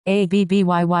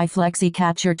ABBYY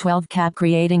FlexiCapture 12 Cap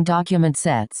Creating Document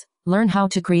Sets. Learn how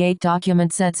to create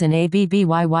document sets in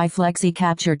ABBYY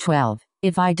FlexiCapture 12.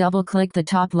 If I double-click the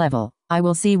top level, I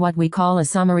will see what we call a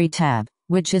summary tab,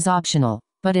 which is optional.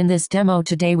 But in this demo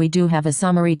today we do have a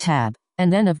summary tab.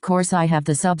 And then of course I have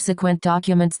the subsequent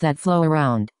documents that flow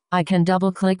around. I can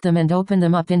double-click them and open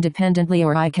them up independently,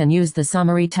 or I can use the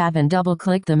summary tab and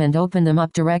double-click them and open them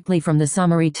up directly from the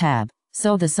summary tab.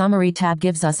 So the summary tab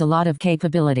gives us a lot of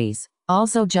capabilities.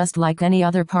 Also, just like any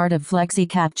other part of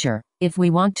FlexiCapture, if we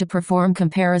want to perform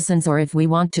comparisons or if we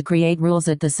want to create rules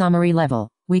at the summary level,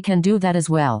 we can do that as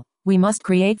well. We must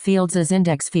create fields as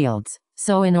index fields.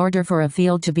 So in order for a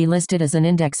field to be listed as an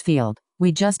index field,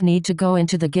 we just need to go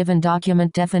into the given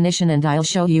document definition, and I'll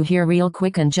show you here real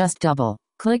quick, and just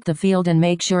double-click the field and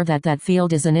make sure that that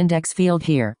field is an index field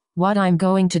here. What I'm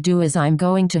going to do is I'm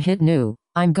going to hit New.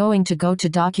 I'm going to go to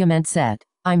Document Set.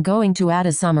 I'm going to add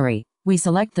a summary. We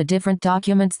select the different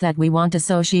documents that we want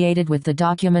associated with the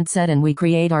document set, and we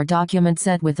create our document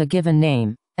set with a given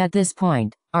name. At this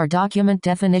point, our document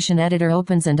definition editor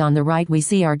opens, and on the right we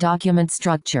see our document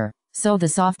structure. So the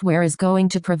software is going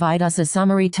to provide us a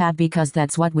summary tab because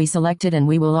that's what we selected, and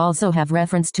we will also have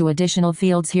reference to additional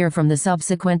fields here from the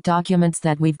subsequent documents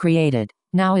that we've created.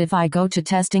 Now if I go to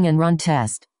testing and run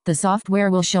test, the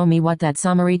software will show me what that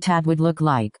summary tab would look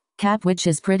like. Which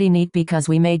is pretty neat because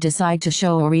we may decide to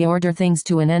show or reorder things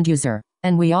to an end user.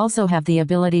 And we also have the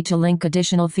ability to link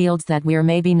additional fields that we're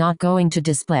maybe not going to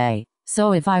display.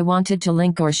 So if I wanted to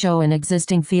link or show an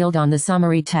existing field on the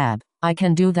summary tab, I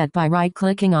can do that by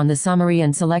right-clicking on the summary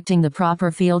and selecting the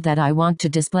proper field that I want to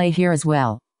display here as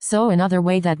well. So another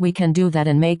way that we can do that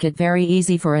and make it very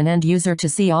easy for an end user to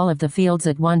see all of the fields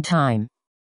at one time,